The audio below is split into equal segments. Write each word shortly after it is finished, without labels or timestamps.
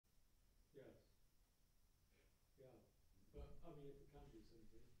if it can do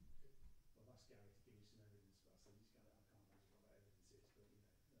something. Well, that's Gary to give me some evidence, but I said he's got it. I can't imagine what that evidence is, but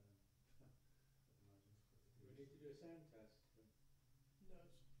you know, at the moment. Do we need to do a sound test? No,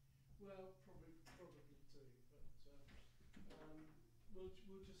 well, probably do, but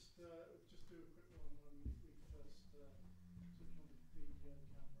we'll just do a quick one when we first switch on the camera.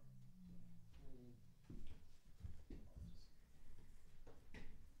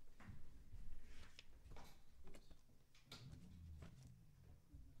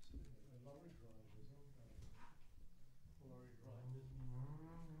 Lorry drivers, aren't they? Lorry drivers.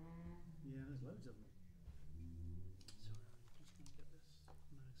 Yeah, there's loads of them. Sorry, I'm just going to get this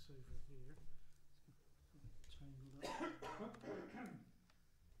mouse over here. It's tangled up.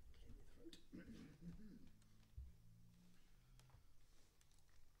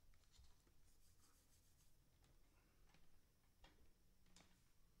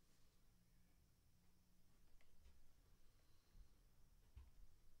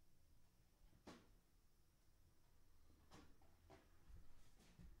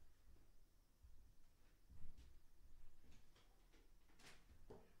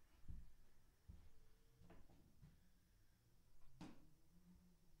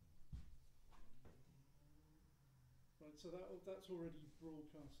 Right, so that's already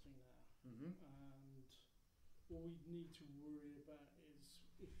broadcasting now, and all we need to worry about is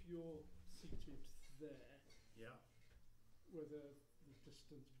if you're seated there, Yeah. whether the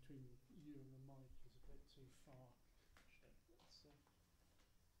distance between you and the mic is a bit too far. Actually, let's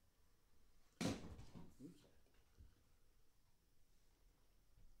Oops.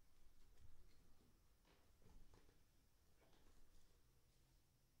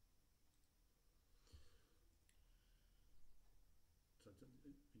 So,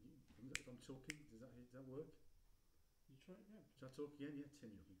 if I'm talking, does that work? you try it again. Shall I talk again? Yeah,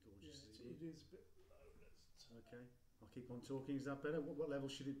 Tim, you'll be gorgeous. Yeah, it is a bit low. Let's Okay, I'll keep on talking. Is that better? What level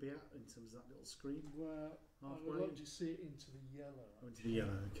should it be at in terms of that little screen? Well, I Halfway? would like to see it into the yellow. Into the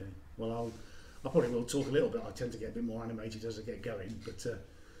yellow. Okay. Well, I probably will talk a little bit. I tend to get a bit more animated as I get going, but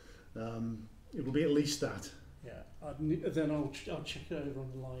it will be at least that. Yeah, then I'll check it over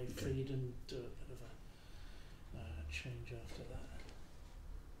on the live feed and do a bit of a change after that.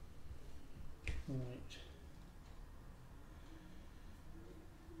 Right.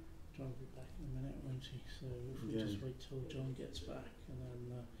 John will be back in a minute, won't he? So if we just wait till John gets back, and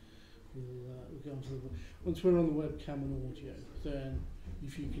then we'll go on to the. Once we're on the webcam and audio, then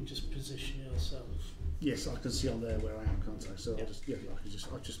if you can just position yourself. Yes, I can see on there where I am, can't I? So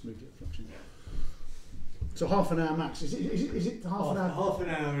I'll just move it. So half an hour max. Is it half an hour? Half an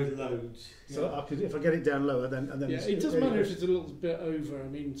hour is loads. So if I get it down lower, then yeah, it doesn't matter if it's a little bit over. I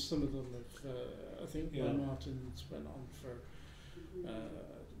mean, some of them have. I think Martin's went on for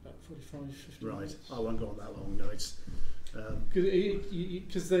about 45, 50 minutes. Right, I won't go on that long. No, it's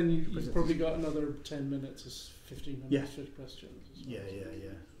because then you've probably got another 10 minutes, 15 minutes for questions. Yeah.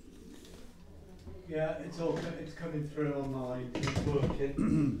 Yeah, it's coming through online. It's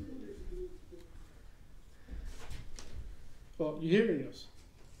working. Well, you're hearing us?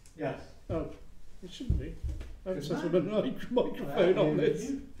 Yes. Oh, it shouldn't be. I haven't set up a microphone on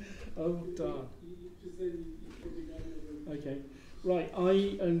this. Oh, darn. Okay. Right,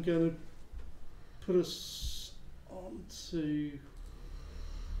 I am going to put us on to...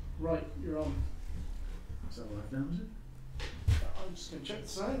 Right, you're on. Is that live now, is it? I'm just going to check the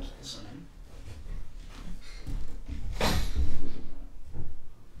sound.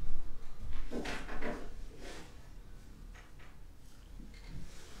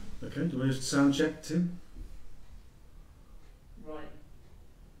 Okay, do we have sound check, Tim?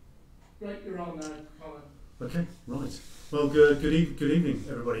 Right, you're on now, Colin. Okay, right. Well, good evening,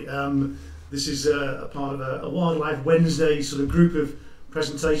 everybody. This is a part of a Wildlife Wednesday sort of group of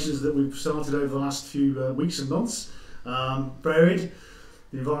presentations that we've started over the last few weeks and months. Varied.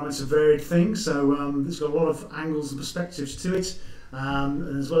 The environment's a varied thing, so it's got a lot of angles and perspectives to it.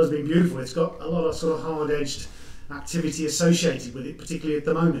 And as well as being beautiful, it's got a lot of sort of hard-edged activity associated with it, particularly at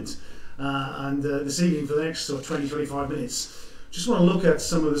the moment. And this evening, for the next sort of 20-25 minutes, just want to look at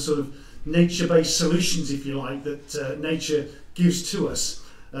some of the sort of nature-based solutions, if you like, that nature gives to us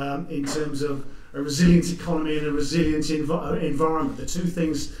in terms of a resilient economy and a resilient environment. The two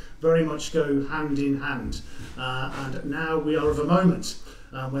things very much go hand in hand, and now we are of a moment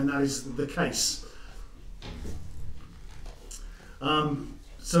when that is the case.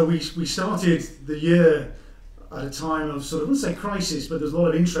 So we started the year at a time of sort of, I wouldn't say crisis, but there's a lot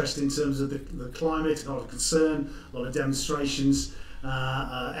of interest in terms of the climate, a lot of concern, a lot of demonstrations.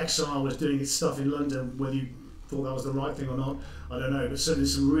 Exile was doing its stuff in London. Whether you thought that was the right thing or not, I don't know, but certainly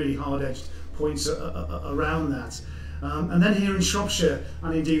some really hard-edged points around that. And then here in Shropshire,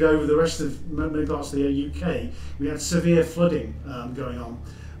 and indeed over the rest of many parts of the UK, we had severe flooding going on,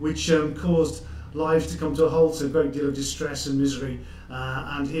 which caused lives to come to a halt, a great deal of distress and misery.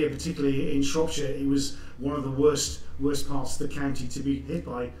 And here, particularly in Shropshire, it was one of the worst parts of the county to be hit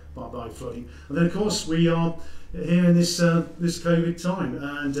by flooding. And then, of course, we are here in this COVID time,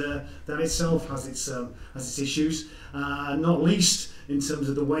 and that itself has its issues, not least in terms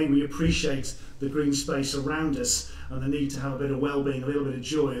of the way we appreciate the green space around us and the need to have a bit of well-being, a little bit of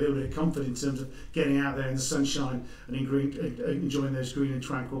joy, a little bit of comfort in terms of getting out there in the sunshine and enjoying those green and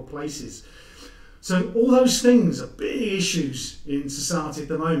tranquil places. So all those things are big issues in society at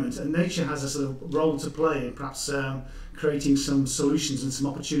the moment, and nature has a sort of role to play in perhaps creating some solutions and some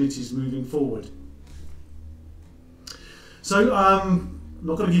opportunities moving forward. So I'm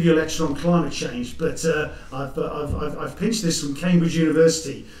not going to give you a lecture on climate change, but I've pinched this from Cambridge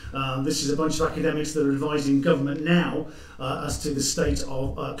University. This is a bunch of academics that are advising government now as to the state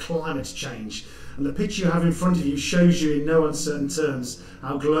of climate change. And the picture you have in front of you shows you in no uncertain terms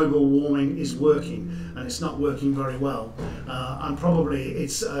how global warming is working, and it's not working very well. And probably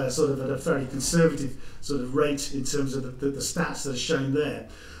it's sort of at a fairly conservative sort of rate in terms of the stats that are shown there.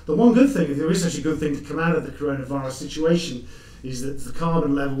 The one good thing, if there is such a good thing to come out of the coronavirus situation, is that the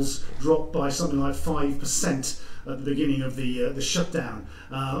carbon levels dropped by something like 5% at the beginning of the shutdown,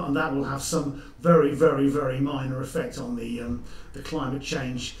 and that will have some very, very, very minor effect on the climate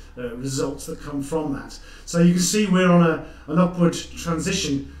change results that come from that. So you can see we're on an upward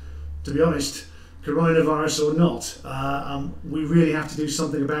transition, to be honest, coronavirus or not. We really have to do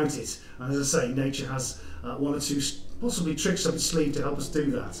something about it, and as I say, nature has one or two possibly tricks up its sleeve to help us do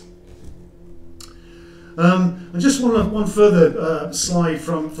that. And just one further slide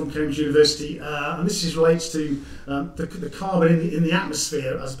from Cambridge University, and this relates to the carbon in the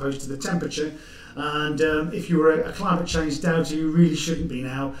atmosphere as opposed to the temperature. And if you were a climate change doubter, you really shouldn't be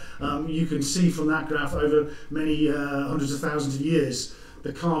now. You can see from that graph over many hundreds of thousands of years,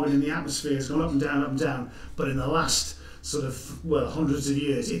 the carbon in the atmosphere has gone up and down, but in the last sort of, well, hundreds of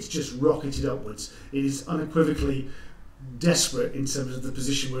years, it's just rocketed upwards. It is unequivocally desperate in terms of the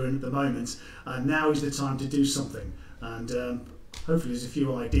position we're in at the moment, and now is the time to do something, and hopefully there's a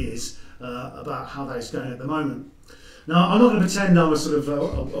few ideas about how that is going at the moment. Now, I'm not going to pretend I'm a sort of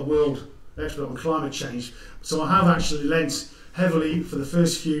a world expert on climate change, so I have actually lent heavily for the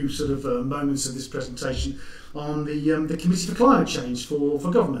first few sort of moments of this presentation on the Committee for Climate Change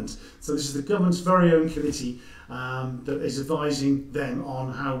for government. So this is the government's very own committee that is advising them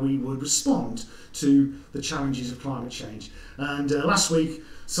on how we would respond to the challenges of climate change. And last week,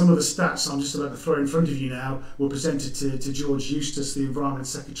 some of the stats I'm just about to throw in front of you now were presented to George Eustace, the Environment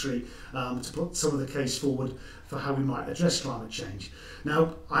Secretary, to put some of the case forward for how we might address climate change.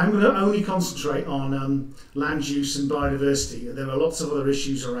 Now, I'm going to only concentrate on land use and biodiversity. There are lots of other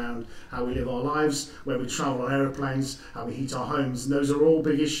issues around how we live our lives, where we travel on aeroplanes, how we heat our homes, and those are all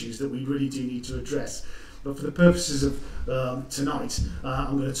big issues that we really do need to address. But for the purposes of tonight,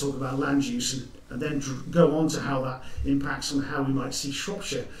 I'm going to talk about land use and then go on to how that impacts on how we might see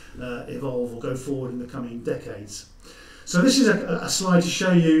Shropshire evolve or go forward in the coming decades. So this is a slide to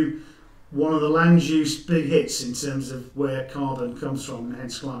show you one of the land use big hits in terms of where carbon comes from, and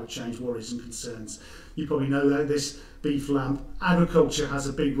hence climate change worries and concerns. You probably know that this beef lamp. Agriculture has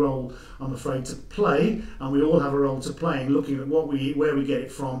a big role, I'm afraid, to play, and we all have a role to play in looking at what we eat, where we get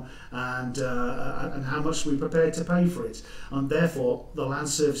it from, and how much we're prepared to pay for it. And therefore, the land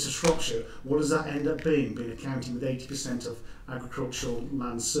service of Shropshire, what does that end up being a county with 80% of agricultural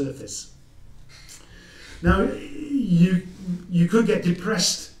land surface? Now, you could get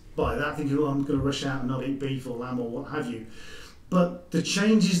depressed by that, thinking, oh, I'm going to rush out and not eat beef or lamb or what have you. But the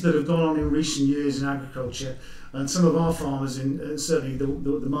changes that have gone on in recent years in agriculture, and some of our farmers, certainly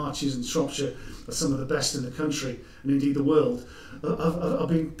the Marches in Shropshire, are some of the best in the country and indeed the world, have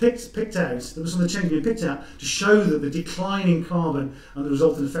been picked out. There was some of the changes being picked out to show that the decline in carbon and the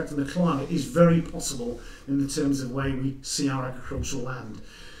resultant effect on the climate is very possible in the terms of the way we see our agricultural land.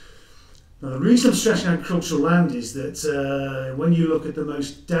 Now, the reason I'm stressing agricultural land is that when you look at the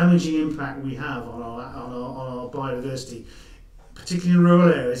most damaging impact we have on our biodiversity, particularly in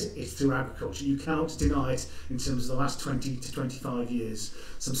rural areas, it's through agriculture. You cannot deny it in terms of the last 20 to 25 years.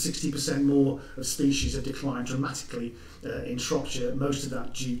 Some 60% more of species have declined dramatically in Shropshire, most of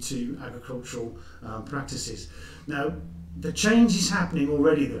that due to agricultural practices. Now, the change is happening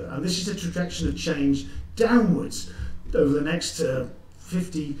already though, and this is a trajectory of change downwards over the next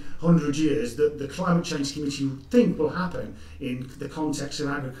 50, 100 years that the Climate Change Committee think will happen in the context of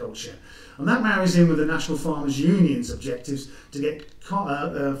agriculture. And that marries in with the National Farmers Union's objectives to get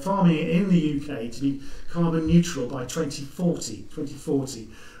farming in the UK to be carbon neutral by 2040.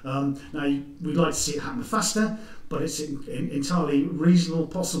 Now, we'd like to see it happen faster, but it's entirely reasonable,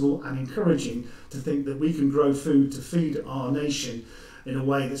 possible and encouraging to think that we can grow food to feed our nation in a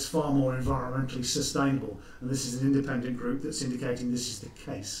way that's far more environmentally sustainable. And this is an independent group that's indicating this is the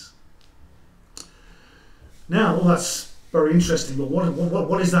case. Now, well, that's very interesting, but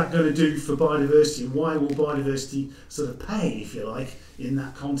what is that going to do for biodiversity, and why will biodiversity sort of pay, if you like, in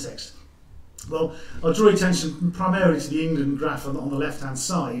that context? Well, I'll draw attention primarily to the England graph on the left-hand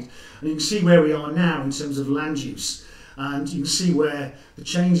side, and you can see where we are now in terms of land use, and you can see where the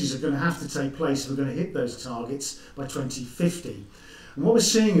changes are going to have to take place if we're going to hit those targets by 2050. And what we're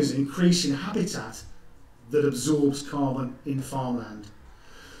seeing is an increase in habitat that absorbs carbon in farmland.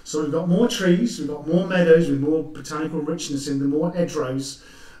 So we've got more trees, we've got more meadows with more botanical richness in them, more hedgerows,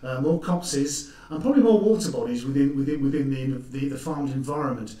 more copses, and probably more water bodies within the farmed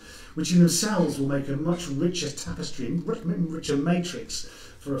environment, which in themselves will make a much richer tapestry, richer matrix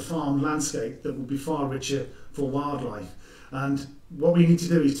for a farmed landscape that will be far richer for wildlife. And what we need to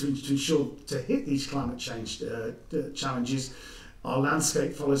do is to ensure to hit these climate change challenges, our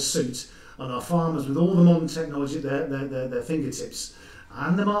landscape follows suit, and our farmers, with all the modern technology at their fingertips,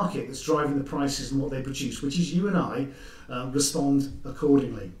 and the market that's driving the prices and what they produce, which is you and I, respond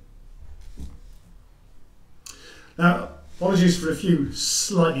accordingly. Now, apologies for a few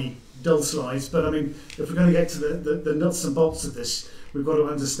slightly dull slides, but I mean, if we're going to get to the nuts and bolts of this, we've got to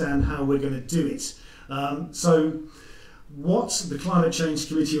understand how we're going to do it. So what the Climate Change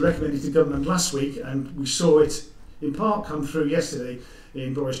Committee recommended to government last week, and we saw it in part come through yesterday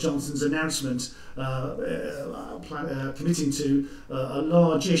in Boris Johnson's announcement committing to a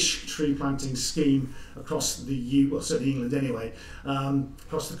large-ish tree planting scheme across the well, certainly England anyway,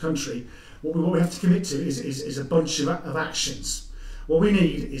 across the country. What we have to commit to is a bunch of actions. What we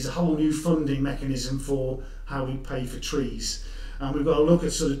need is a whole new funding mechanism for how we pay for trees. And we've got to look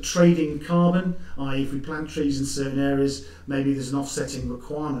at sort of trading carbon, i.e. if we plant trees in certain areas, maybe there's an offsetting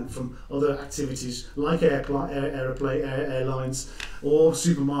requirement from other activities like airlines or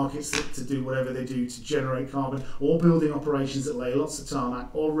supermarkets to do whatever they do to generate carbon, or building operations that lay lots of tarmac,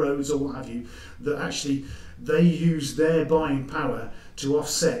 or roads or what have you, that actually they use their buying power to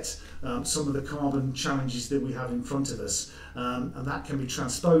offset some of the carbon challenges that we have in front of us. And that can be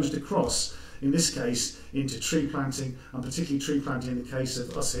transposed across, in this case, into tree planting, and particularly tree planting in the case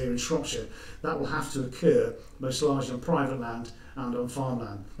of us here in Shropshire. That will have to occur most largely on private land and on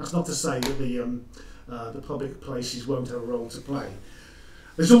farmland. That's not to say that the public places won't have a role to play.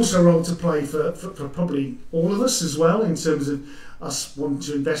 There's also a role to play for probably all of us as well, in terms of us wanting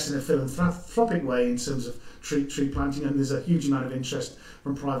to invest in a philanthropic way in terms of tree planting, and there's a huge amount of interest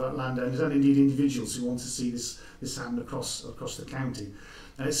from private landowners and indeed individuals who want to see this happen across the county.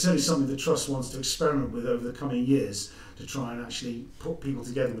 And it's certainly something the Trust wants to experiment with over the coming years, to try and actually put people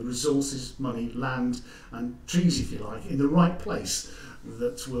together with resources, money, land and trees, if you like, in the right place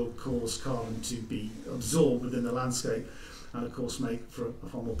that will cause carbon to be absorbed within the landscape, and of course make for a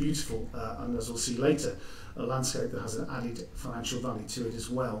far more beautiful, and as we'll see later, a landscape that has an added financial value to it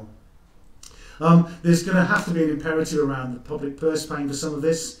as well. There's going to have to be an imperative around the public purse paying for some of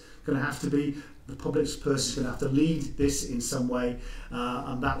this. Going to have to be, the public's purse is going to have to lead this in some way,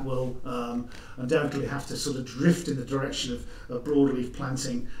 and that will undoubtedly have to sort of drift in the direction of broadleaf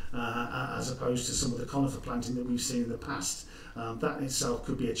planting as opposed to some of the conifer planting that we've seen in the past. That in itself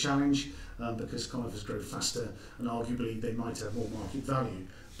could be a challenge because conifers grow faster and arguably they might have more market value.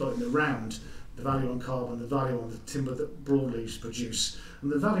 But in the round, the value on carbon, the value on the timber that broadleaves produce,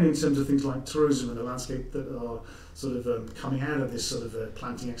 and the value in terms of things like tourism and the landscape that are sort of coming out of this sort of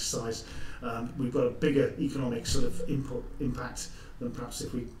planting exercise, we've got a bigger economic sort of impact than perhaps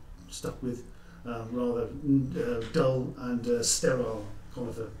if we stuck with rather dull and sterile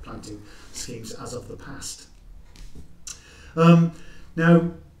conifer planting schemes as of the past.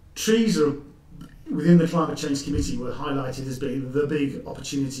 Now, trees are, within the Climate Change Committee, were highlighted as being the big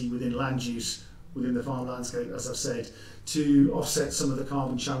opportunity within land use, within the farm landscape, as I've said, to offset some of the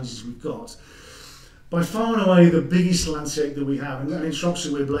carbon challenges we've got. By far and away the biggest landscape that we have, and in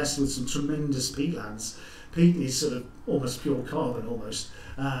Shropshire we're blessed with some tremendous peatlands. Peat is sort of almost pure carbon almost,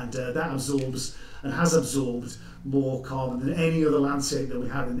 and that absorbs and has absorbed more carbon than any other landscape that we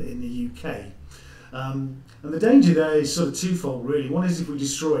have in the UK. And the danger there is sort of twofold really. One is if we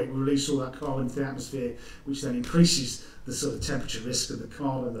destroy it, we release all that carbon into the atmosphere, which then increases the sort of temperature risk and the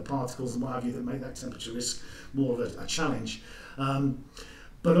carbon, the particles and what have you that make that temperature risk more of a challenge.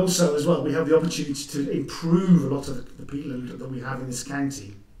 But also as well, we have the opportunity to improve a lot of the peatland that we have in this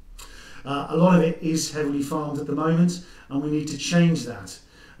county. A lot of it is heavily farmed at the moment, and we need to change that.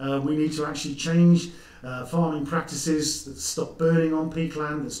 We need to actually change farming practices that stop burning on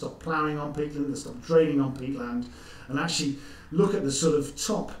peatland, that stop ploughing on peatland, that stop draining on peatland, and actually look at the sort of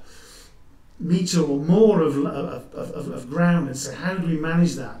top metre or more of ground and say, how do we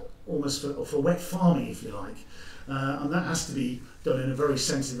manage that almost for wet farming, if you like. And that has to be done in a very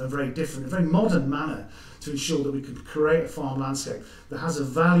sensitive and very different, a very modern manner to ensure that we can create a farm landscape that has a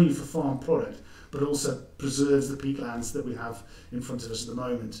value for farm product, but also preserves the peatlands that we have in front of us at the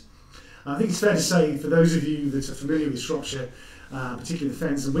moment. And I think it's fair to say, for those of you that are familiar with Shropshire, particularly the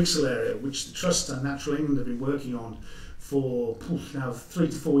Fens and Wixel area, which the Trust and Natural England have been working on for now 3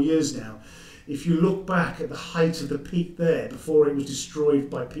 to 4 years now, if you look back at the height of the peat there before it was destroyed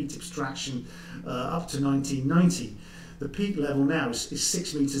by peat extraction up to 1990, the peat level now is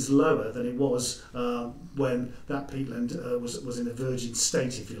 6 metres lower than it was when that peatland was in a virgin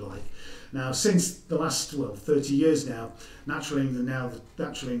state, if you like. Now, since the last 30 years now, Natural England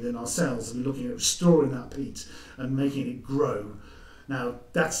and ourselves have been looking at restoring that peat and making it grow. Now,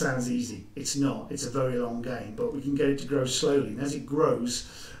 that sounds easy. It's not. It's a very long game, but we can get it to grow slowly. And as it grows,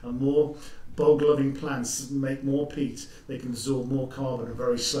 more bog-loving plants make more peat. They can absorb more carbon, and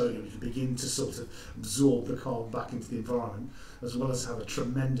very slowly we can begin to sort of absorb the carbon back into the environment, as well as have a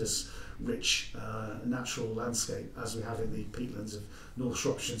tremendous, rich natural landscape as we have in the peatlands of North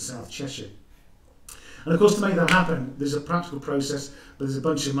Shropshire and South Cheshire. And of course, to make that happen, there's a practical process, but there's a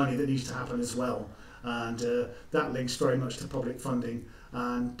bunch of money that needs to happen as well. And that links very much to public funding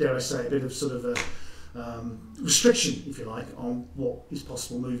and, dare I say, a bit of sort of a restriction, if you like, on what is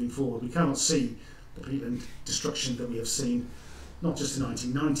possible moving forward. We cannot see the peatland destruction that we have seen, not just in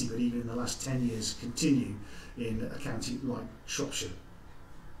 1990, but even in the last 10 years, continue in a county like Shropshire.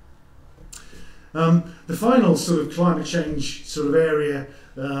 The final sort of climate change sort of area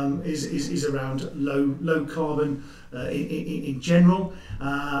is around low carbon in general,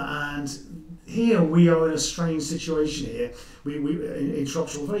 and here we are in a strange situation here. We in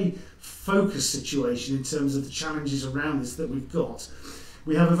Shropshire, a very focused situation in terms of the challenges around us that we've got.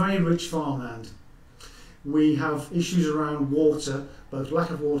 We have a very rich farmland. We have issues around water, both lack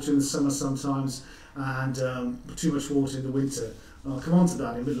of water in the summer sometimes and too much water in the winter. I'll come on to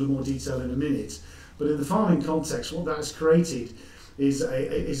that in a little more detail in a minute. But in the farming context, what that has created is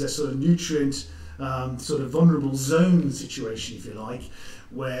a sort of nutrient sort of vulnerable zone situation, if you like,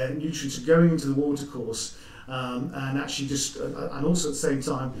 where nutrients are going into the watercourse and actually and also at the same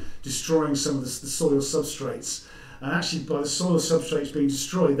time destroying some of the soil substrates. And actually, by the soil substrates being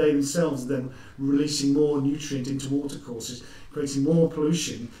destroyed, they themselves are then releasing more nutrient into watercourses, creating more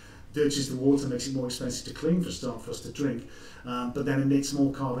pollution, dirties the water, makes it more expensive to clean for a start for us to drink, but then emits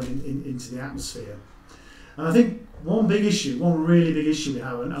more carbon into the atmosphere. And I think one really big issue we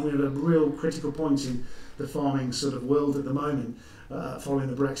have, and we're at a real critical point in the farming sort of world at the moment, following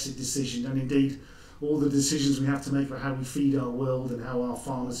the Brexit decision, and indeed all the decisions we have to make about how we feed our world and how our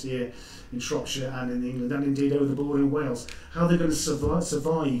farmers here in Shropshire and in England and indeed over the border in Wales, how they're going to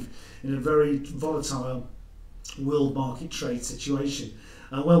survive in a very volatile world market trade situation.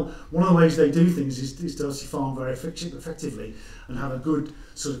 Well, one of the ways they do things is to obviously farm very effectively and have a good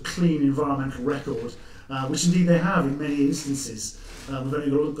sort of clean environmental record, which indeed they have in many instances. We've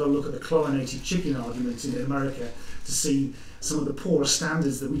only got to look at the chlorinated chicken argument in America to see some of the poorer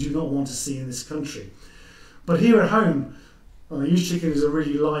standards that we do not want to see in this country. But here at home, I use chicken as a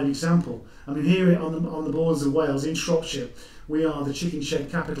really live example. I mean, here on the borders of Wales, in Shropshire, we are the chicken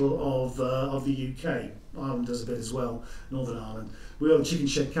shed capital of the UK. Ireland does a bit as well, Northern Ireland. We are the chicken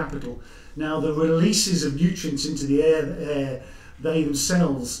shed capital. Now, the releases of nutrients into the air they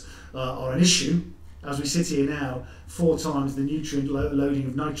themselves are an issue. As we sit here now, 4 times the nutrient loading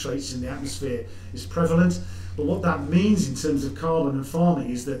of nitrates in the atmosphere is prevalent. But what that means in terms of carbon and farming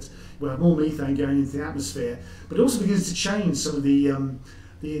is that we have more methane going into the atmosphere, but it also begins to change some of the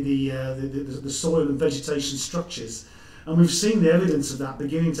soil and vegetation structures. And we've seen the evidence of that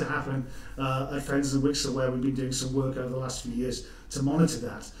beginning to happen at Fens and Wixel, where we've been doing some work over the last few years to monitor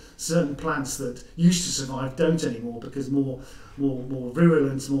that. Certain plants that used to survive don't anymore because more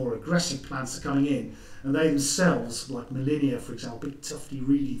virulent, more aggressive plants are coming in, and they themselves, like Millennia, for example, big tufty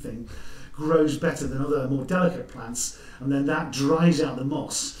reedy thing, grows better than other more delicate plants, and then that dries out the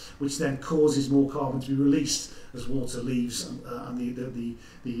moss, which then causes more carbon to be released as water leaves and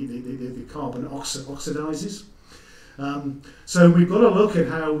the carbon oxidizes. So we've got to look at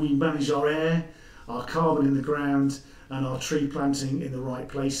how we manage our air, our carbon in the ground, and our tree planting in the right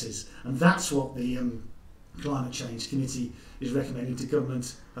places. And that's what the Climate Change Committee is recommending to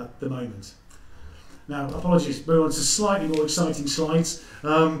government at the moment. Now, apologies, move on to slightly more exciting slides.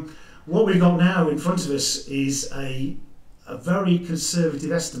 What we've got now in front of us is a very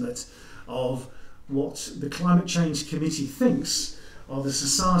conservative estimate of what the Climate Change Committee thinks are the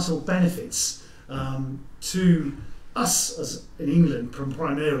societal benefits to us as in England,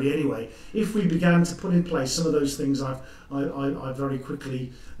 primarily anyway, if we began to put in place some of those things I've very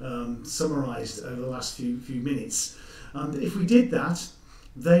quickly summarised over the last few minutes. And if we did that,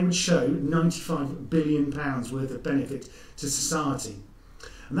 they would show £95 billion worth of benefit to society.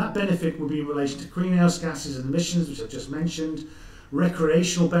 And that benefit would be in relation to greenhouse gases and emissions, which I've just mentioned,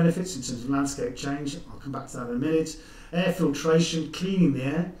 recreational benefits in terms of landscape change, I'll come back to that in a minute, air filtration, cleaning the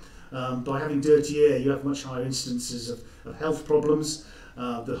air. By having dirty air, you have much higher incidences of health problems.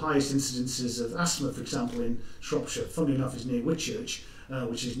 The highest incidences of asthma, for example, in Shropshire, funnily enough, is near Whitchurch,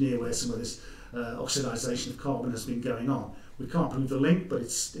 which is near where some of this oxidisation of carbon has been going on. We can't prove the link, but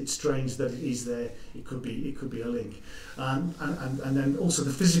it's strange that it is there. It could be a link, and then also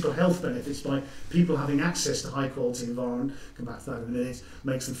the physical health benefits by people having access to high quality environment. Come back to that in a minute.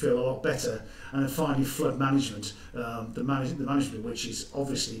 Makes them feel a lot better. And then finally, flood management, the management which is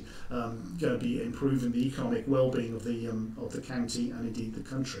obviously going to be improving the economic well-being of the county and indeed the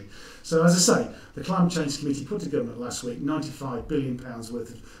country. So as I say, the Climate Change Committee put to government last week £95 billion worth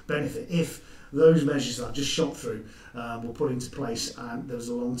of benefit if those measures that I've just shot through were put into place, and there was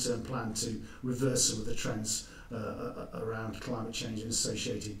a long-term plan to reverse some of the trends around climate change and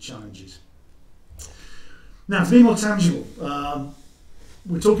associated challenges. Now, to be more tangible,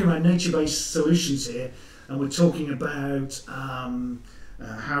 we're talking about nature-based solutions here, and we're talking about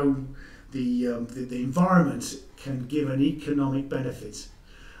how the environment can give an economic benefit.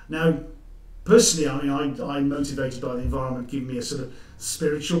 Now, personally, I mean, I'm motivated by the environment giving me a sort of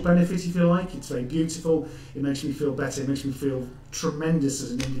spiritual benefit, if you like. It's very beautiful. It makes me feel better. It makes me feel tremendous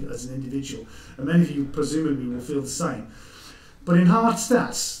as an individual. And many of you presumably will feel the same. But in hard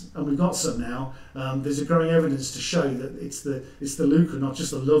stats, and we've got some now, there's a growing evidence to show that it's the lucre, not just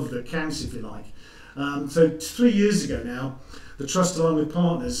the love, that counts, if you like. So 3 years ago now, the Trust, along with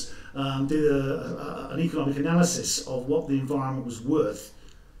partners, did an economic analysis of what the environment was worth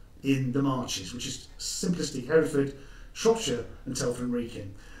in the Marches, which is simplistic Hereford, Shropshire and Telford and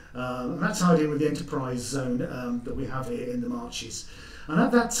Wrekin. And that's tied in with the enterprise zone that we have here in the Marches. And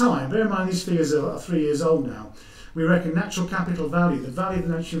at that time, bear in mind these figures are 3 years old now, we reckon natural capital value, the value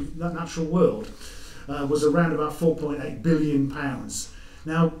of the natural world, was around about £4.8 billion.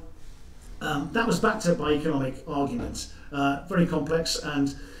 Now, that was backed up by economic arguments, very complex,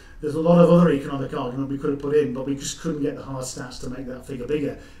 and there's a lot of other economic argument we could have put in, but we just couldn't get the hard stats to make that figure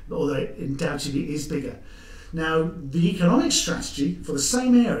bigger, although it undoubtedly is bigger. Now, the economic strategy for the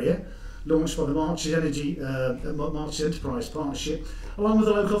same area, launched by the Marches Enterprise Partnership, along with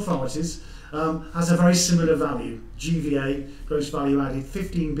the local authorities, has a very similar value. GVA, gross value added,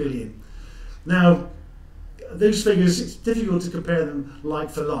 15 billion. Now, those figures, it's difficult to compare them like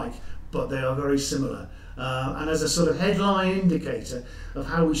for like, but they are very similar. And as a sort of headline indicator of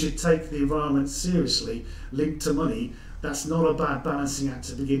how we should take the environment seriously, linked to money, that's not a bad balancing act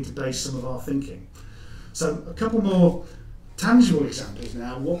to begin to base some of our thinking. So a couple more tangible examples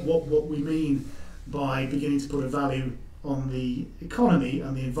now, what we mean by beginning to put a value on the economy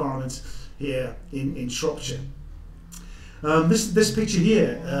and the environment here in Shropshire. This picture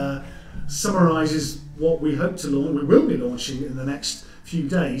here summarises what we hope to launch, we will be launching in the next few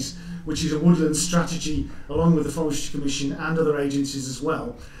days, which is a woodland strategy along with the Forestry Commission and other agencies as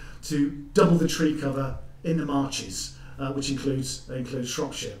well, to double the tree cover in the Marches, which includes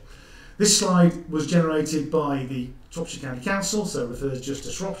Shropshire. This slide was generated by the Shropshire County Council, so it refers just to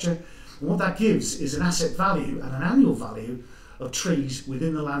Shropshire. And what that gives is an asset value and an annual value of trees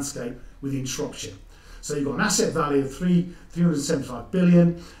within the landscape within Shropshire. So you've got an asset value of 375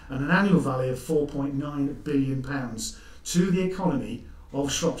 billion and an annual value of £4.9 billion to the economy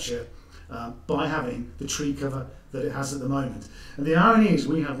of Shropshire by having the tree cover that it has at the moment. And the irony is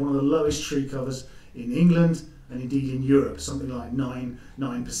we have one of the lowest tree covers in England and indeed in Europe, something like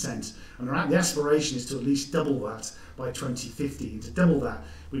 9%. And the aspiration is to at least double that by 2050. And to double that,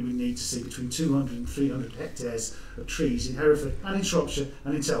 we would need to see between 200 and 300 hectares of trees in Hereford and in Shropshire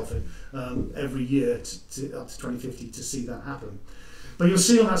and in Telford every year up to 2050 to see that happen. But you'll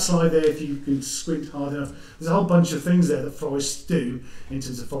see on that slide there, if you can squint hard enough, there's a whole bunch of things there that forests do in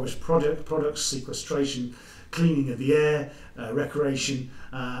terms of forest products, sequestration, cleaning of the air, recreation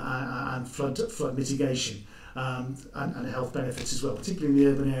and flood mitigation. And health benefits as well, particularly in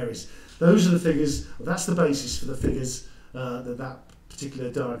the urban areas. Those are the figures, that's the basis for the figures that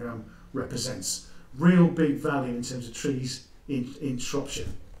particular diagram represents. Real big value in terms of trees in Shropshire.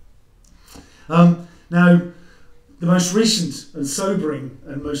 Now, the most recent and sobering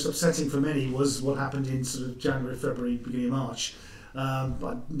and most upsetting for many was what happened in sort of January, February, beginning of March. I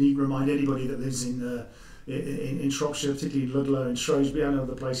need to remind anybody that lives in Shropshire, particularly Ludlow and Shrewsbury and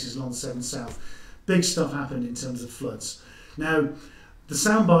other places along the Severn South. Big stuff happened in terms of floods. Now, the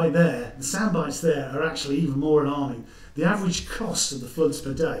soundbites there are actually even more alarming. The average cost of the floods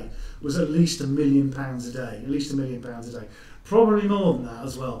per day was at least £1 million a day, Probably more than that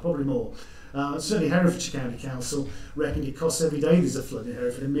as well, probably more. Certainly Herefordshire County Council reckoned it costs every day there's a flood in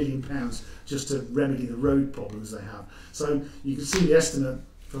Hereford £1 million just to remedy the road problems they have. So you can see the estimate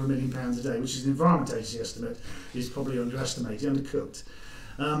for £1 million a day, which is an Environment Agency estimate, is probably underestimated, undercooked.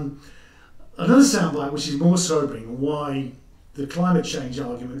 Another soundbite which is more sobering and why the climate change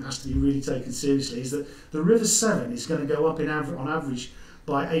argument has to be really taken seriously is that the River Severn is going to go up on average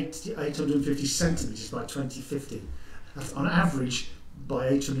by 850 centimetres by 2050. That's on average by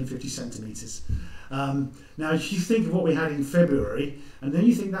 850 centimetres. Now, if you think of what we had in February, and then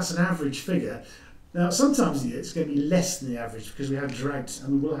you think that's an average figure, now sometimes it's going to be less than the average because we have drought,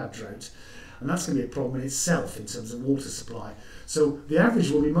 and we will have drought, and that's going to be a problem in itself in terms of water supply. So the average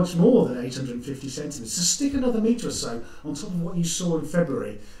will be much more than 850 centimetres. So stick another metre or so on top of what you saw in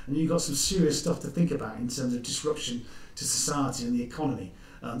February, and you've got some serious stuff to think about in terms of disruption to society and the economy.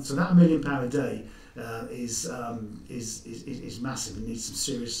 So that £1 million a day is massive and needs some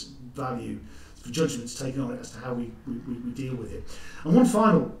serious value for judgments taken on it as to how we deal with it. And one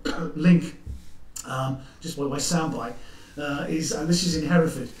final link, just by soundbite, is, and this is in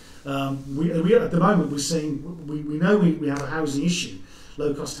Hereford. We at the moment we're seeing we know we have a housing issue.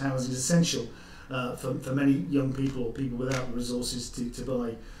 Low cost housing is essential for many young people or people without the resources to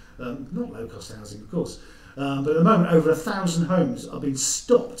buy not low cost housing, of course. But at the moment, over 1,000 homes are being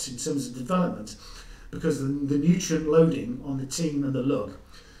stopped in terms of development because of the nutrient loading on the Team and the Lug,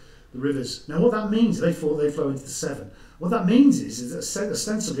 the rivers. Now, what that means, they flow into the Severn. What that means is that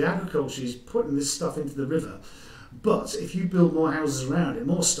ostensibly agriculture is putting this stuff into the river, but if you build more houses around it,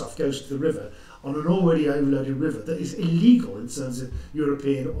 more stuff goes to the river on an already overloaded river that is illegal in terms of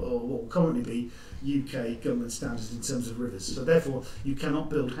European or what will currently be UK government standards in terms of rivers. So therefore, you cannot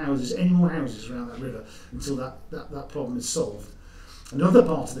build any more houses around that river until that problem is solved. Another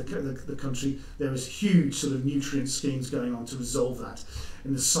part of the country, there is huge sort of nutrient schemes going on to resolve that.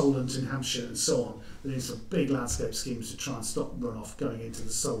 In the Solent in Hampshire and so on, there is some big landscape schemes to try and stop runoff going into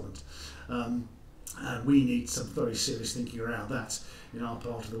the Solent. And we need some very serious thinking around that in our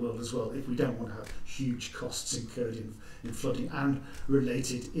part of the world as well, if we don't want to have huge costs incurred in flooding and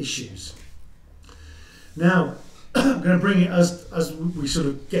related issues. Now, I'm going to bring it, as we sort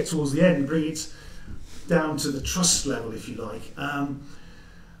of get towards the end, and bring it down to the trust level, if you like.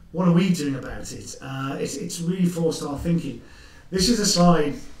 What are we doing about it? It's really forced our thinking. This is a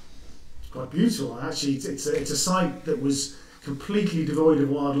slide, it's quite beautiful actually. It's a site that was completely devoid of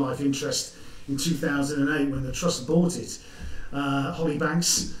wildlife interest in 2008 when the trust bought it. Holly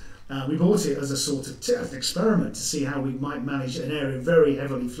Banks, we bought it as a sort of experiment to see how we might manage an area very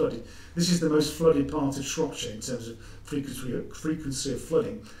heavily flooded. This is the most flooded part of Shropshire in terms of frequency of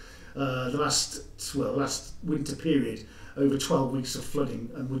flooding. The last winter period, over 12 weeks of flooding,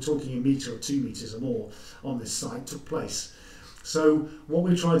 and we're talking 1 metre or 2 metres or more on this site took place. So what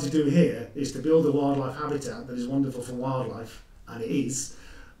we're trying to do here is to build a wildlife habitat that is wonderful for wildlife, and it is,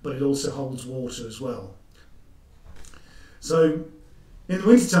 but it also holds water as well. So in the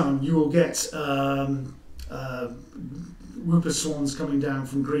wintertime you will get whooper swans coming down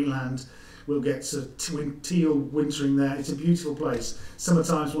from Greenland. We'll get sort of teal wintering there. It's a beautiful place.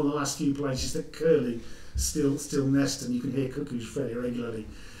 Summertime's one of the last few places that curlew still nest, and you can hear cuckoos fairly regularly.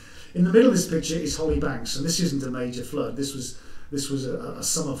 In the middle of this picture is Holly Banks, and this isn't a major flood. This was a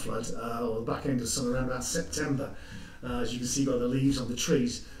summer flood, or the back end of summer, around about September, as you can see by the leaves on the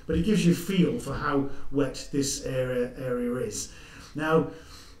trees. But it gives you a feel for how wet this area is. Now,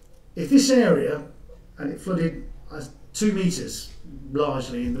 if this area, and it flooded 2 metres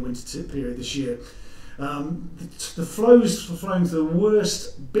largely in the winter period this year, the flows flowing to the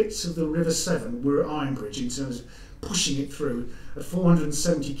worst bits of the River Severn were at Ironbridge in terms of pushing it through at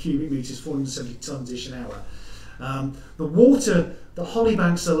 470 cubic metres, 470 tonnes-ish an hour. The water that Holly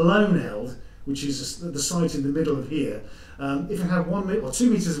Banks alone held, which is the site in the middle of here, if it had 1 or 2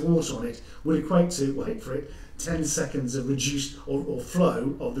 metres of water on it, would equate to, wait for it, 10 seconds of reduced or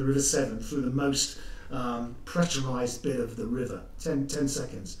flow of the River Severn through the most pressurised bit of the river. 10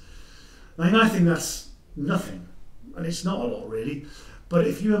 seconds. I mean, I think that's nothing, and it's not a lot really, But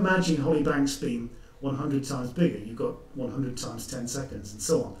if you imagine Hollybank's being 100 times bigger, you've got 100 times 10 seconds and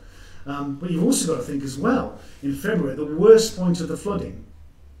so on. But you've also got to think as well, in February, the worst point of the flooding,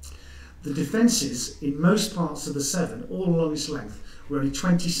 the defences in most parts of the Severn, all along its length, were only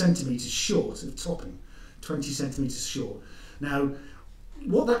 20 centimetres short of topping. 20 centimetres short. Now,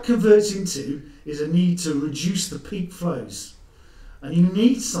 what that converts into is a need to reduce the peak flows. And you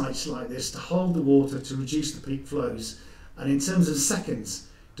need sites like this to hold the water to reduce the peak flows. And in terms of seconds,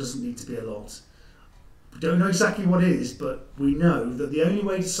 it doesn't need to be a lot. We don't know exactly what it is, but we know that the only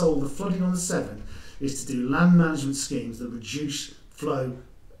way to solve the flooding on the Severn is to do land management schemes that reduce flow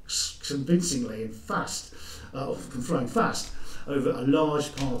convincingly and fast, from flowing fast over a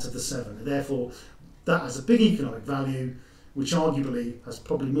large part of the Severn. And therefore, that has a big economic value, which arguably has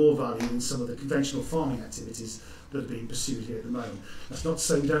probably more value than some of the conventional farming activities that are being pursued here at the moment. That's not to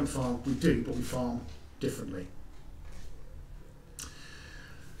say we don't farm, we do, but we farm differently.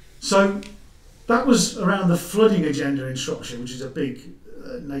 So that was around the flooding agenda in Shropshire, which is a big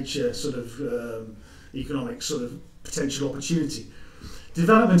nature sort of economic sort of potential opportunity.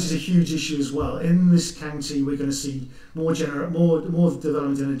 Development is a huge issue as well. In this county, we're going to see more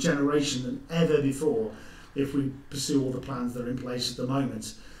development in a generation than ever before if we pursue all the plans that are in place at the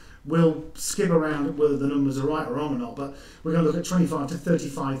moment. We'll skip around whether the numbers are right or wrong or not, but we're going to look at 25 to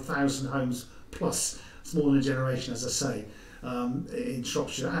 35,000 homes plus. It's more than a generation, as I say, in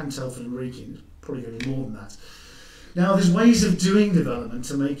Shropshire and Telford and Wrekin. Probably going to be more than that. Now, there's ways of doing development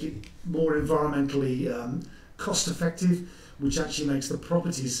to make it more environmentally cost effective, which actually makes the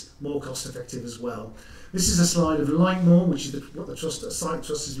properties more cost effective as well. This is a slide of Lightmoor, which is what the site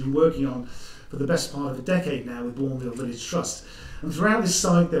trust has been working on for the best part of a decade now with Bourneville Village Trust. And throughout this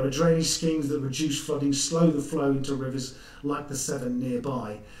site there are drainage schemes that reduce flooding, slow the flow into rivers like the Severn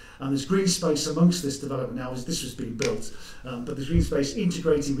nearby. And there's green space amongst this development now as this was being built, but there's green space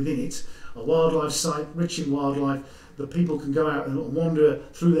integrated within it, a wildlife site rich in wildlife, that people can go out and wander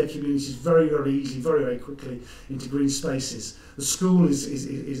through their communities very, very easily, very, very quickly into green spaces. The school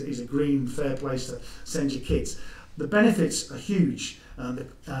is a green, fair place to send your kids. The benefits are huge, and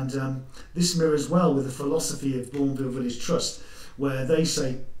this mirrors well with the philosophy of Bourneville Village Trust, where they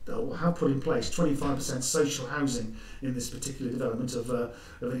say, have put in place 25% social housing in this particular development of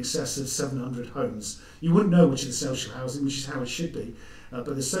in excess of 700 homes. You wouldn't know which is the social housing, which is how it should be. But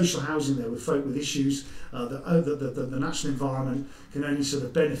there's social housing there with folk with issues that the natural environment can only sort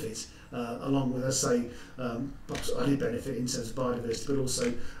of benefit, along with, as I say, perhaps only benefit in terms of biodiversity, but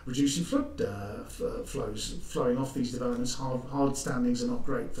also reducing flood flows flowing off these developments. Hard standings are not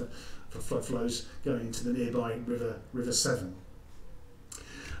great for flood flows going into the nearby River Severn.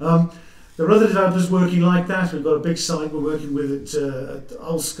 There are other developers working like that. We've got a big site we're working with at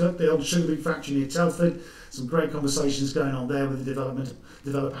Ulskert, the old sugar beet factory near Telford. Some great conversations going on there with the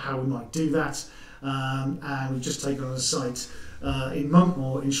developer how we might do that. And we've just taken on a site in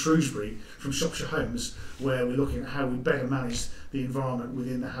Monkmoor in Shrewsbury from Shropshire Homes, where we're looking at how we better manage the environment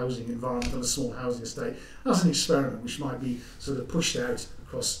within the housing environment on a small housing estate as an experiment which might be sort of pushed out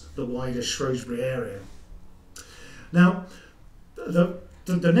across the wider Shrewsbury area. Now,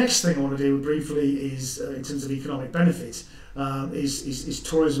 the next thing I want to deal with briefly is, in terms of economic benefit, is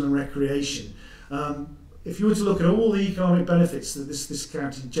tourism and recreation. If you were to look at all the economic benefits that this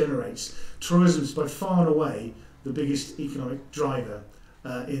county generates, tourism is by far and away the biggest economic driver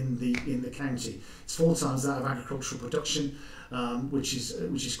in the county. It's 4 times that of agricultural production, which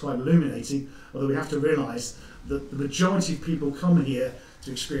is quite illuminating. Although we have to realise that the majority of people come here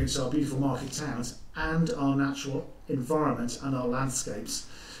to experience our beautiful market towns and our natural environment and our landscapes,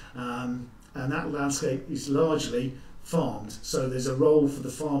 and that landscape is largely farmed. So there's a role for the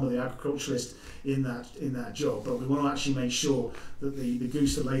farmer, the agriculturalist, in that job. But we want to actually make sure that the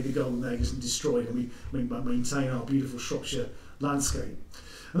goose that laid the golden egg isn't destroyed, and we maintain our beautiful Shropshire landscape.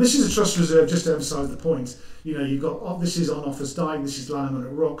 And this is a trust reserve, just to emphasise the point. You know, you've got this is on Offers Dyke, this is Lanham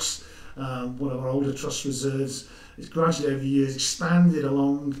at Rocks, one of our older trust reserves. It's gradually over the years expanded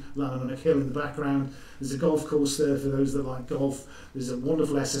along Lanham Hill in the background. There's a golf course there for those that like golf. There's a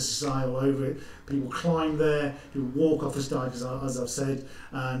wonderful SSSI all over it. People climb there, people walk Offers Dyke, as I've said,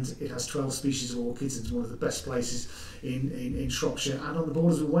 and it has 12 species of orchids. It's one of the best places in Shropshire and on the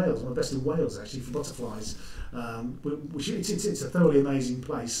borders with Wales, one of the best in Wales actually for butterflies. It's a thoroughly amazing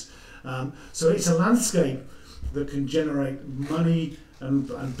place. So it's a landscape that can generate money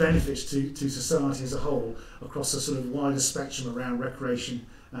and benefits to society as a whole across a sort of wider spectrum around recreation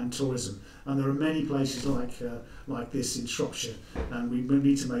and tourism. And there are many places like this in Shropshire, and we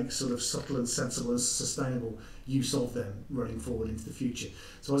need to make sort of subtle and sensible and sustainable use of them running forward into the future.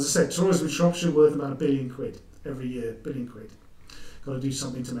 So as I said, tourism in Shropshire worth about £1 billion every year, £1 billion. got to do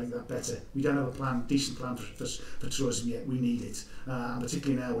something to make that better. We don't have a plan, decent plan for tourism yet. We need it, and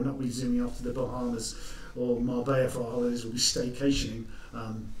particularly now we're not really zooming off to the Bahamas or Marbella for our holidays. We'll be staycationing.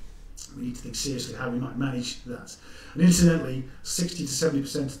 We need to think seriously how we might manage that. And incidentally, 60 to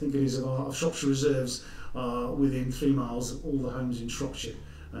 70%, I think it is, of Shropshire reserves are within 3 miles of all the homes in Shropshire,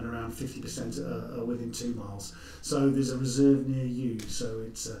 and around 50% are within 2 miles. So there's a reserve near you. So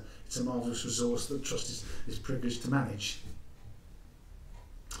it's a marvellous resource that the Trust is privileged to manage.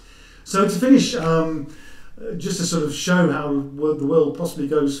 So to finish, just to sort of show how the world possibly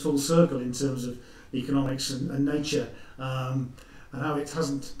goes full circle in terms of economics and nature, and how it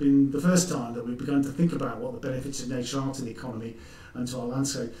hasn't been the first time that we've begun to think about what the benefits of nature are to the economy and to our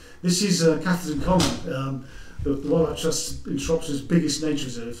landscape. This is Catherine Common, the Wildlife Trust in Shropshire's biggest nature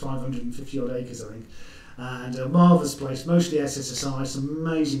reserve, 550 odd acres I think, and a marvellous place, mostly SSSI, some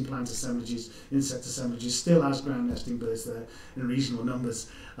amazing plant assemblages, insect assemblages, still has ground nesting birds there in reasonable numbers.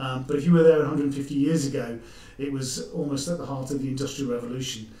 But if you were there 150 years ago, it was almost at the heart of the Industrial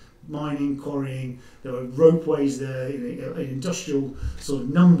Revolution. Mining, quarrying, there were ropeways there in industrial sort of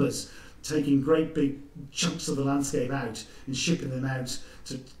numbers, taking great big chunks of the landscape out and shipping them out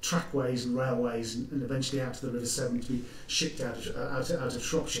to trackways and railways and eventually out to the River Severn to be shipped out of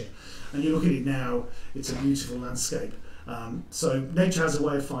Shropshire. And you look at it now, it's a beautiful landscape. So nature has a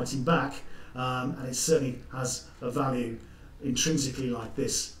way of fighting back, and it certainly has a value intrinsically like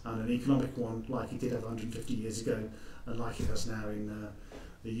this, and an economic one like it did have 150 years ago, and like it has now in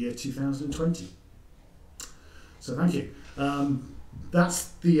the year 2020. So thank you.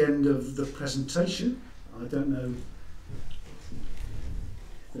 That's the end of the presentation. I don't know if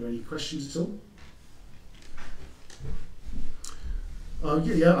there are any questions at all.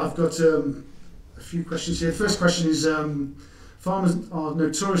 Yeah, I've got a few questions here. The first question is, farmers are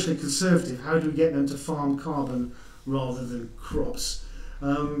notoriously conservative. How do we get them to farm carbon rather than crops?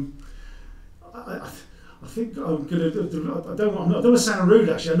 I think I'm going to. I don't want to sound rude.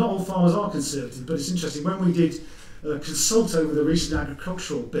 Actually, not all farmers are conservative, but it's interesting. When we did consult over the recent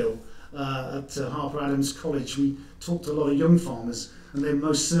agricultural bill at Harper Adams College, we talked to a lot of young farmers, and they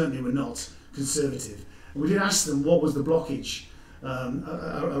most certainly were not conservative. And we did ask them what was the blockage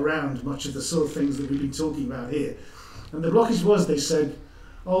around much of the sort of things that we've been talking about here. And the blockage was, they said,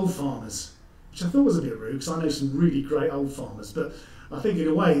 old farmers, which I thought was a bit rude, because I know some really great old farmers, but I think in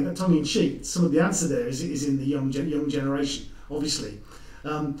a way, that tongue-in-cheek, some of the answer there is in the young generation, obviously.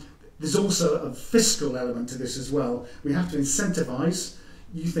 There's also a fiscal element to this as well. We have to incentivise.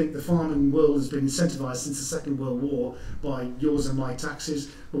 You think the farming world has been incentivised since the Second World War by yours and my taxes,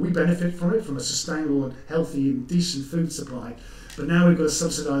 but we benefit from it, from a sustainable and healthy and decent food supply. But now we've got to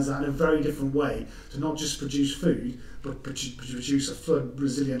subsidise that in a very different way, to not just produce food, but produce a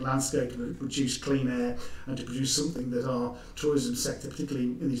flood-resilient landscape, to produce clean air, and to produce something that our tourism sector, particularly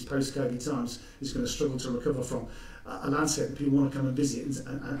in these post-COVID times, is going to struggle to recover from. A landscape that people want to come and visit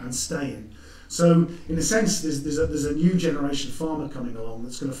and stay in. So, in a sense, there's a new generation of farmer coming along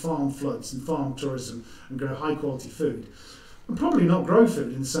that's going to farm floods and farm tourism and grow high-quality food. And probably not grow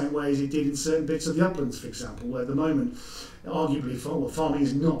food in the same way as it did in certain bits of the uplands, for example, where at the moment, arguably, farming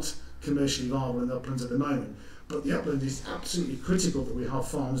is not commercially viable in the uplands at the moment. But the upland is absolutely critical that we have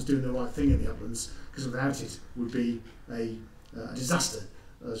farmers doing the right thing in the uplands, because without it would be a disaster,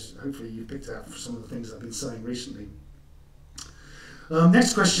 as hopefully you picked out from some of the things I've been saying recently.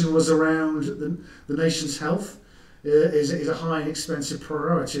 Next question was around the nation's health. Is a high and expensive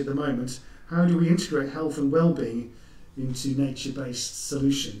priority at the moment. How do we integrate health and well-being into nature-based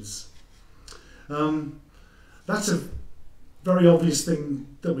solutions? That's a very obvious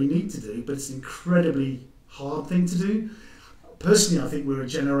thing that we need to do, but it's an incredibly hard thing to do. Personally, I think we're a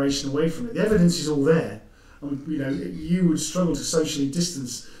generation away from it. The evidence is all there. You would struggle to socially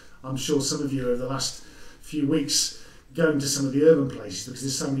distance, I'm sure some of you over the last few weeks, going to some of the urban places, because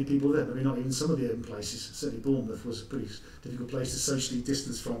there's so many people there, maybe not even some of the urban places. Certainly Bournemouth was a pretty difficult place to socially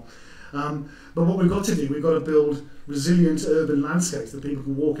distance from. But what we've got to do, we've got to build resilient urban landscapes that people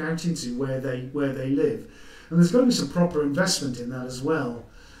can walk out into where they live. And there's got to be some proper investment in that as well.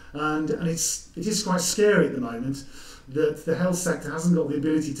 And it is quite scary at the moment that the health sector hasn't got the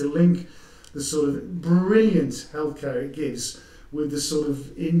ability to link the sort of brilliant healthcare it gives with the sort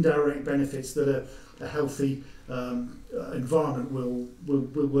of indirect benefits that a healthy environment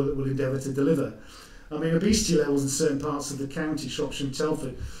will endeavour to deliver. I mean, obesity levels in certain parts of the county, Shropshire and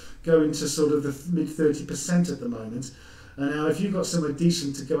Telford, go into sort of the mid-30% at the moment. And now if you've got somewhere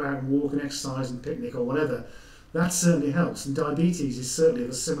decent to go out and walk and exercise and picnic or whatever, that certainly helps. And diabetes is certainly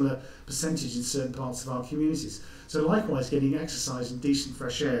of a similar percentage in certain parts of our communities. So likewise, getting exercise and decent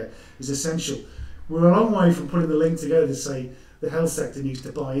fresh air is essential. We're a long way from putting the link together to say the health sector needs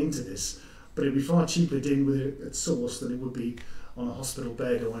to buy into this, but it'd be far cheaper dealing with it at source than it would be on a hospital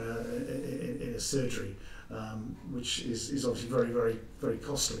bed or in a surgery, which is obviously very, very, very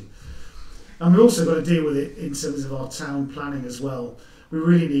costly. And we've also got to deal with it in terms of our town planning as well. We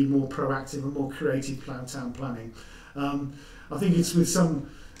really need more proactive and more creative town planning. I think it's with some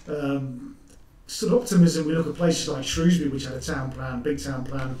sort of optimism we look at places like Shrewsbury, which had a town plan, big town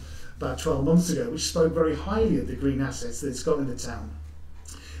plan, about 12 months ago, which spoke very highly of the green assets that it's got in the town.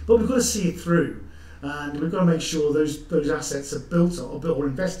 But we've got to see it through, and we've got to make sure those assets are built on or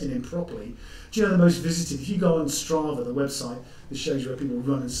invested in properly. Do you know the most visited, if you go on Strava, the website that shows you where people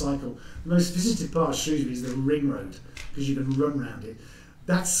run and cycle, the most visited part of Shrewsbury is the ring road, because you can run around it.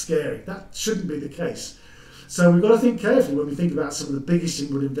 That's scary. That shouldn't be the case. So we've got to think carefully when we think about some of the biggest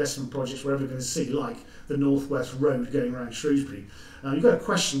inward investment projects we're ever going to see, like the North West Road going around Shrewsbury. You've got to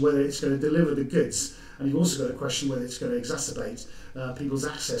question whether it's going to deliver the goods, and you've also got to question whether it's going to exacerbate people's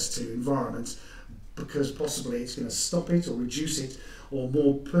access to environment, because possibly it's going to stop it or reduce it, or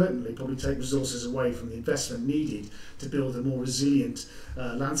more pertinently probably take resources away from the investment needed to build a more resilient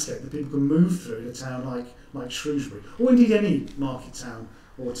landscape that people can move through in a town like Shrewsbury, or indeed any market town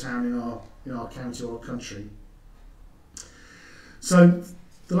or town in our county or country. So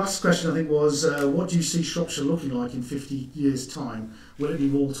the last question I think was, what do you see Shropshire looking like in 50 years' time? Will it be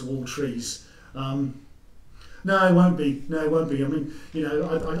wall-to-wall trees? No, it won't be. No, it won't be. I mean, you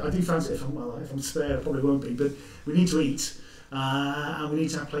know, I do fancy if I'm spared, it probably won't be. But we need to eat, and we need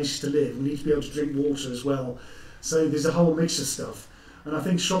to have places to live. We need to be able to drink water as well. So there's a whole mix of stuff. And I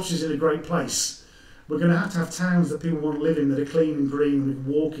think Shropshire's in a great place. We're going to have towns that people want to live in that are clean and green, and we can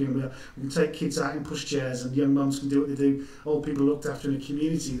walk in, we can take kids out in pushchairs, and young mums can do what they do. Old people are looked after in a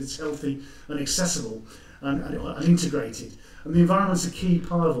community that's healthy and accessible and integrated. And the environment's a key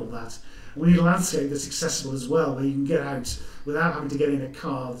part of all that. And we need a landscape that's accessible as well, where you can get out without having to get in a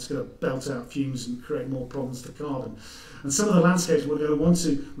car that's going to belt out fumes and create more problems for carbon. And some of the landscapes we're going to want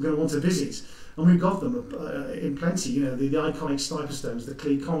to visit, and we've got them in plenty. You know, the iconic stiper stones, the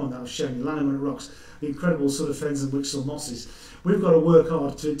Clee Column that I've shown you, Lanneman Rocks, the incredible sort of fens and Wixel mosses. We've got to work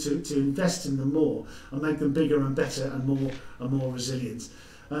hard to invest in them more and make them bigger and better and more resilient.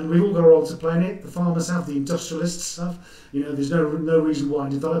 And we've all got a role to play in it. The farmers have, the industrialists have. You know, there's no reason why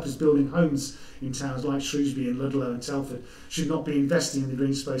developers building homes in towns like Shrewsbury and Ludlow and Telford should not be investing in the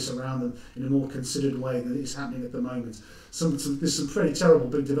green space around them in a more considered way than is happening at the moment. There's some pretty terrible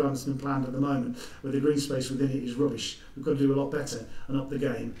big developments being planned at the moment where the green space within it is rubbish. We've got to do a lot better and up the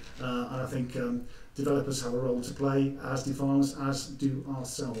game. And I think developers have a role to play, as do farmers, as do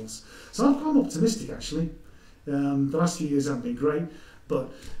ourselves. So I'm quite optimistic, actually. The last few years haven't been great. But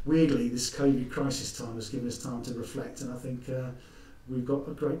weirdly, this COVID crisis time has given us time to reflect, and I think we've got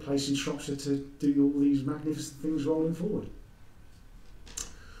a great place in Shropshire to do all these magnificent things rolling forward.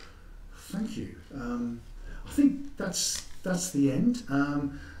 Thank you. I think that's the end.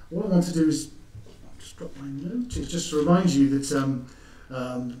 What I want to do is, I'll just drop my note, is just to remind you that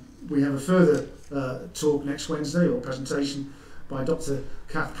we have a further talk next Wednesday, or presentation, by Dr.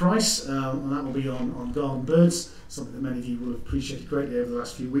 Kath Price, and that will be on garden birds, something that many of you will have appreciated greatly over the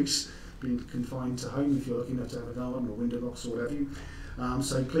last few weeks, being confined to home if you're lucky enough to have a garden or window box or whatever you.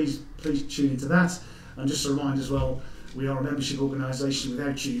 So please tune into that. And just a reminder as well, we are a membership organisation.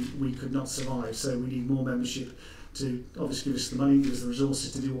 Without you, we could not survive. So we need more membership to obviously give us the money, give us the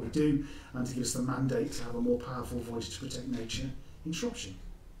resources to do what we do, and to give us the mandate to have a more powerful voice to protect nature in Shropshire.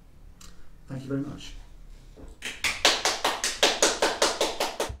 Thank you very much.